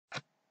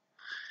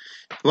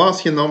Hello,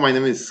 as you know, my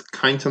name is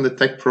Kainton the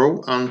Tech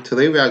Pro, and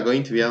today we are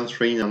going to be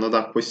answering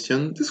another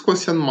question. This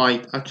question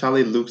might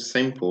actually look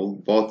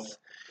simple, but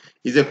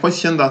it's a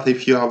question that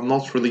if you have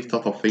not really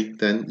thought of it,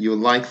 then you'll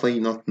likely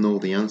not know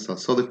the answer.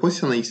 So the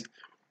question is,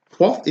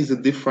 what is the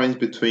difference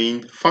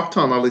between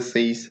factor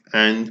analysis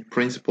and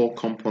principal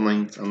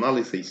component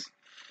analysis?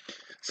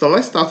 So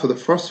let's start with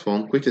the first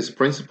one, which is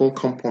principal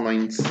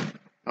components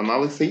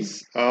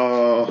analysis.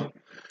 Already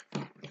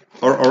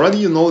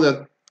you know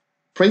that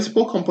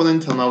principal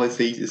component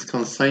analysis is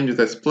concerned with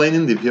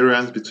explaining the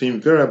variance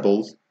between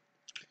variables,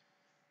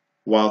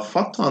 while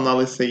factor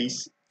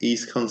analysis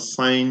is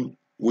concerned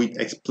with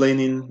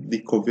explaining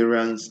the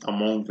covariance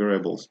among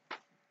variables.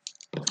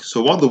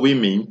 So what do we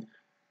mean?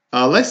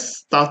 Let's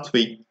start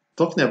with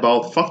talking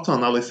about factor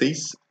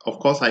analysis. Of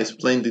course, I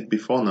explained it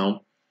before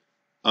now.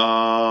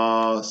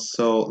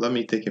 So let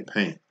me take a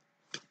pen.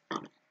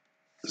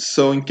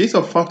 So in case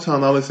of factor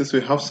analysis,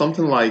 we have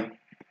something like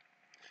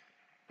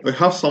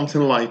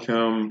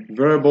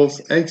variables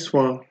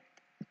x1,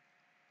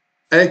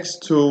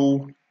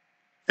 x2,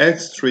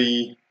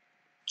 x3,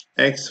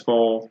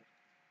 x4,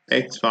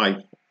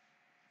 x5.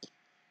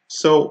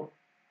 So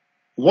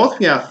what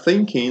we are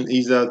thinking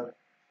is that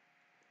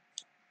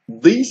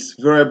these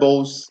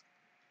variables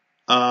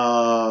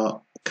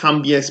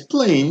can be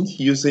explained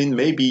using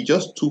maybe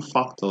just two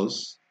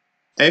factors,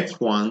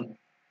 f1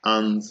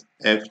 and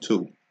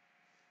f2.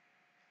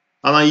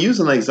 And I use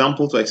an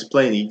example to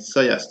explain it.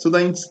 So yeah,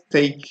 students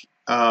take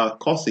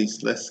courses,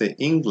 let's say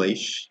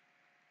English,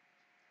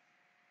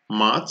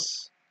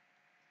 maths,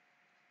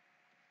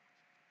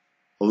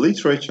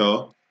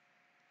 literature,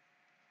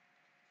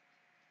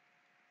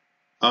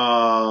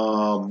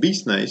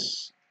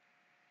 business,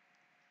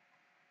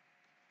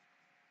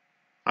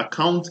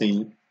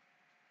 accounting,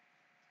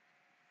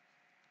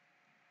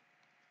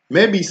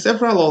 maybe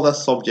several other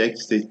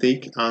subjects they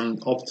take,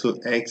 and up to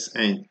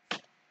xn.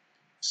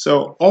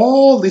 So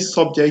all these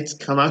subjects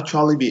can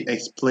actually be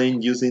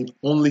explained using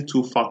only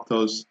two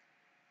factors,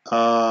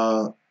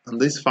 and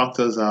these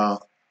factors are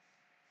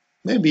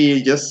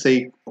maybe just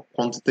say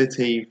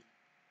quantitative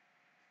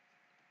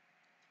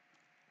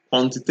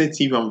and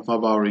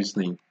verbal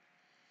reasoning.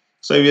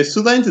 So if a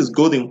student is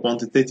good in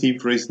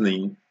quantitative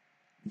reasoning,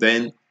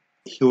 then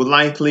he will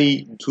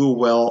likely do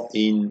well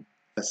in,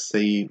 let's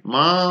say,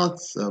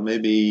 maths, or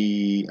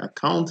maybe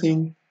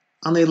accounting,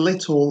 and a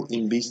little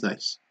in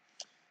business.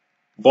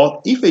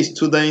 But if a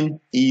student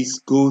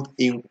is good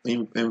in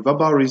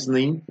verbal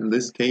reasoning, in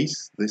this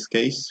case,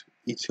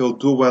 it will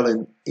do well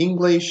in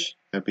English,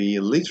 maybe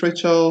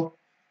literature,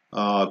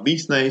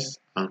 business,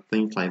 and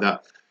things like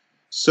that.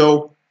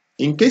 So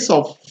in case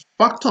of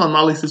factor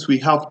analysis, we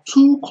have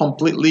two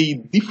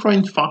completely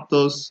different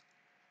factors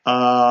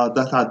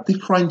that are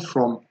different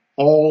from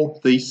all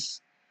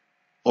these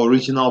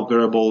original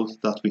variables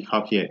that we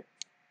have here.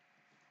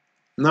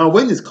 Now,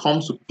 when it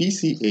comes to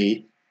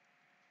PCA,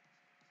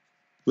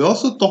 we're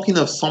also talking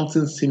of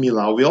something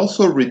similar. We're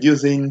also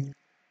reducing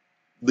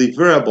the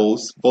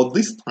variables, but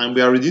this time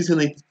we are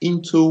reducing it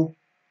into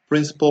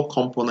principal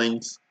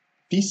components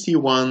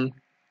PC1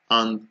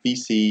 and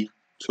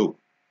PC2.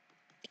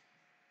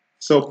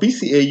 So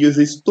PCA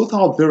uses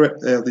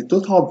the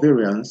total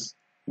variance,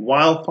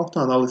 while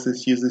factor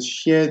analysis uses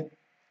shared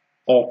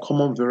or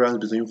common variance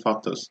between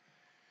factors.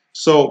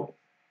 So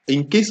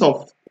in case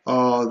of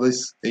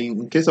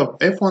in case of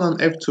F1 and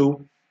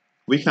F2,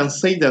 we can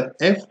say that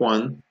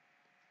F1,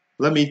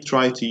 let me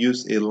try to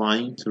use a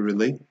line to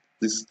relate.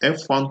 This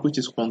F1, which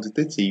is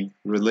quantitative,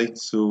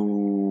 relates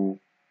to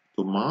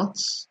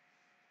maths,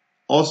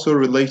 also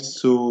relates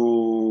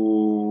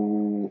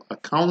to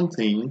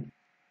accounting,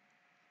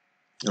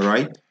 all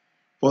right?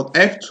 But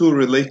F2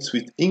 relates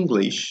with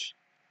English,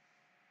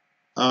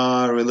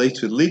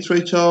 relates with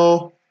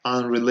literature,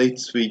 and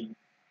relates with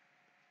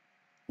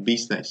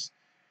business.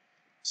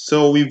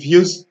 So we've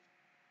used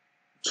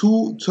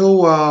two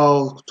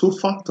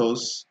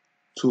factors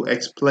to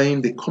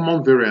explain the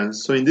common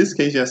variance. So in this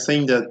case, you are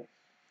saying that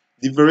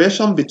the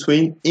variation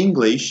between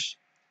English,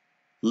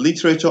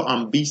 literature,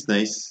 and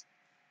business,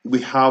 we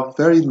have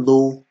very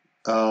low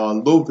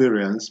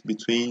variance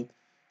between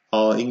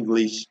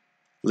English,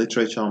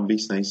 literature, and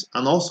business,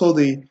 and also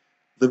the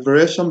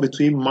variation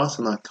between maths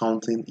and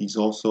accounting is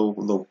also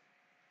low.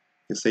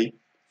 You see,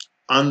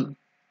 and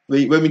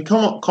when we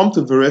come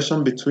to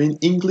variation between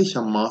English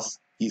and maths,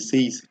 you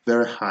see it's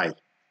very high.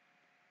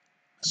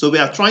 So we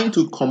are trying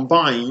to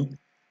combine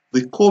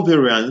the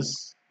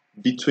covariance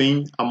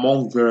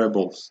among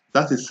variables.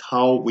 That is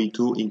how we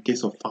do in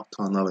case of factor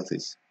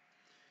analysis.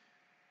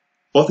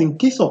 But in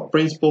case of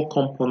principal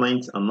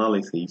component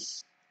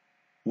analysis,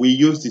 we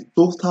use the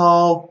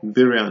total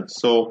variance.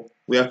 So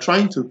we are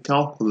trying to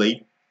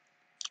calculate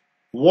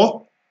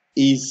what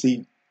is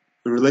the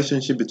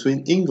relationship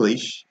between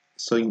English.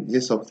 So in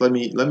case of let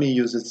me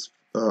use it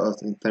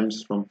in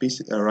terms from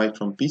PC, right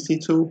from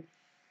PC2.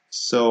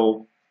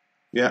 So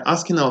we are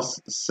asking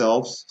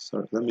ourselves,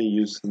 sorry, let me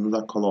use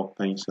another color of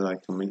pen so that I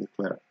can make it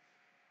clear.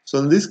 So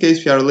in this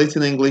case, we are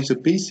relating English to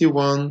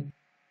PC1,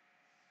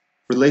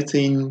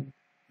 relating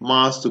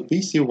maths to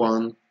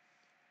PC1,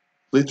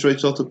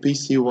 literature to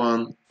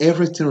PC1,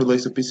 everything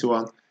relates to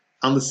PC1,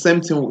 and the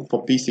same thing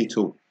for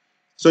PC2.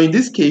 So in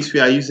this case, we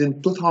are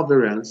using total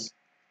variance.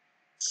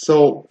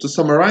 So to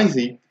summarize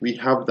it, we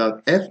have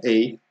that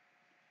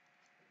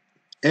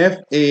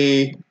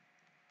FA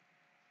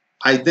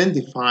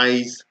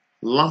identifies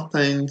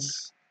latent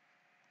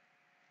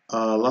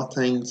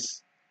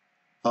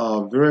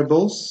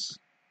variables,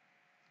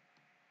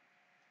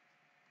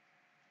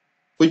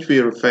 which we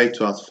refer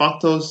to as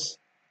factors,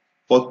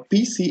 but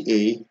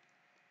PCA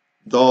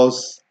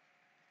does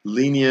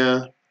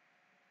linear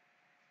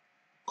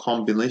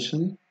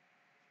combination.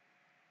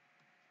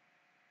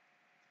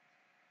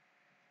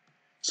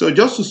 So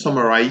just to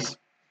summarize,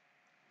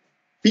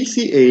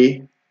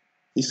 PCA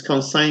is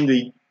concerned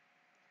with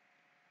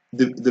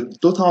the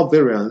total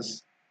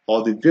variance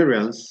or the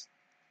variance,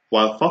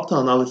 while factor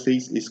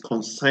analysis is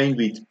concerned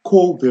with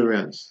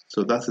covariance.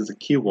 So that is the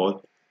keyword.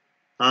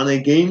 And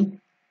again,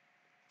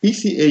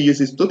 PCA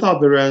uses total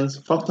variance,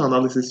 factor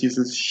analysis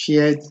uses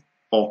shared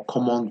or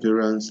common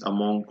variance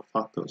among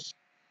factors.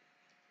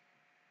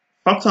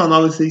 Factor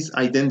analysis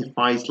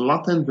identifies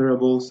latent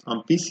variables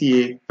and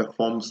PCA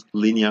performs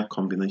linear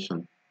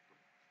combination.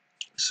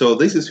 So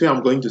this is where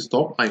I'm going to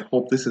stop. I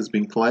hope this has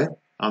been clear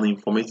and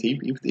informative.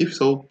 If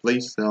so,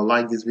 please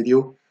like this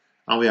video.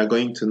 And we are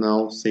going to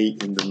now say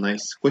in the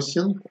next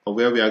question,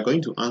 where we are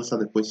going to answer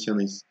the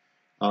question is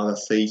that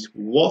says,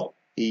 what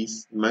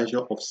is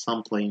measure of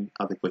sampling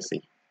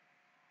adequacy?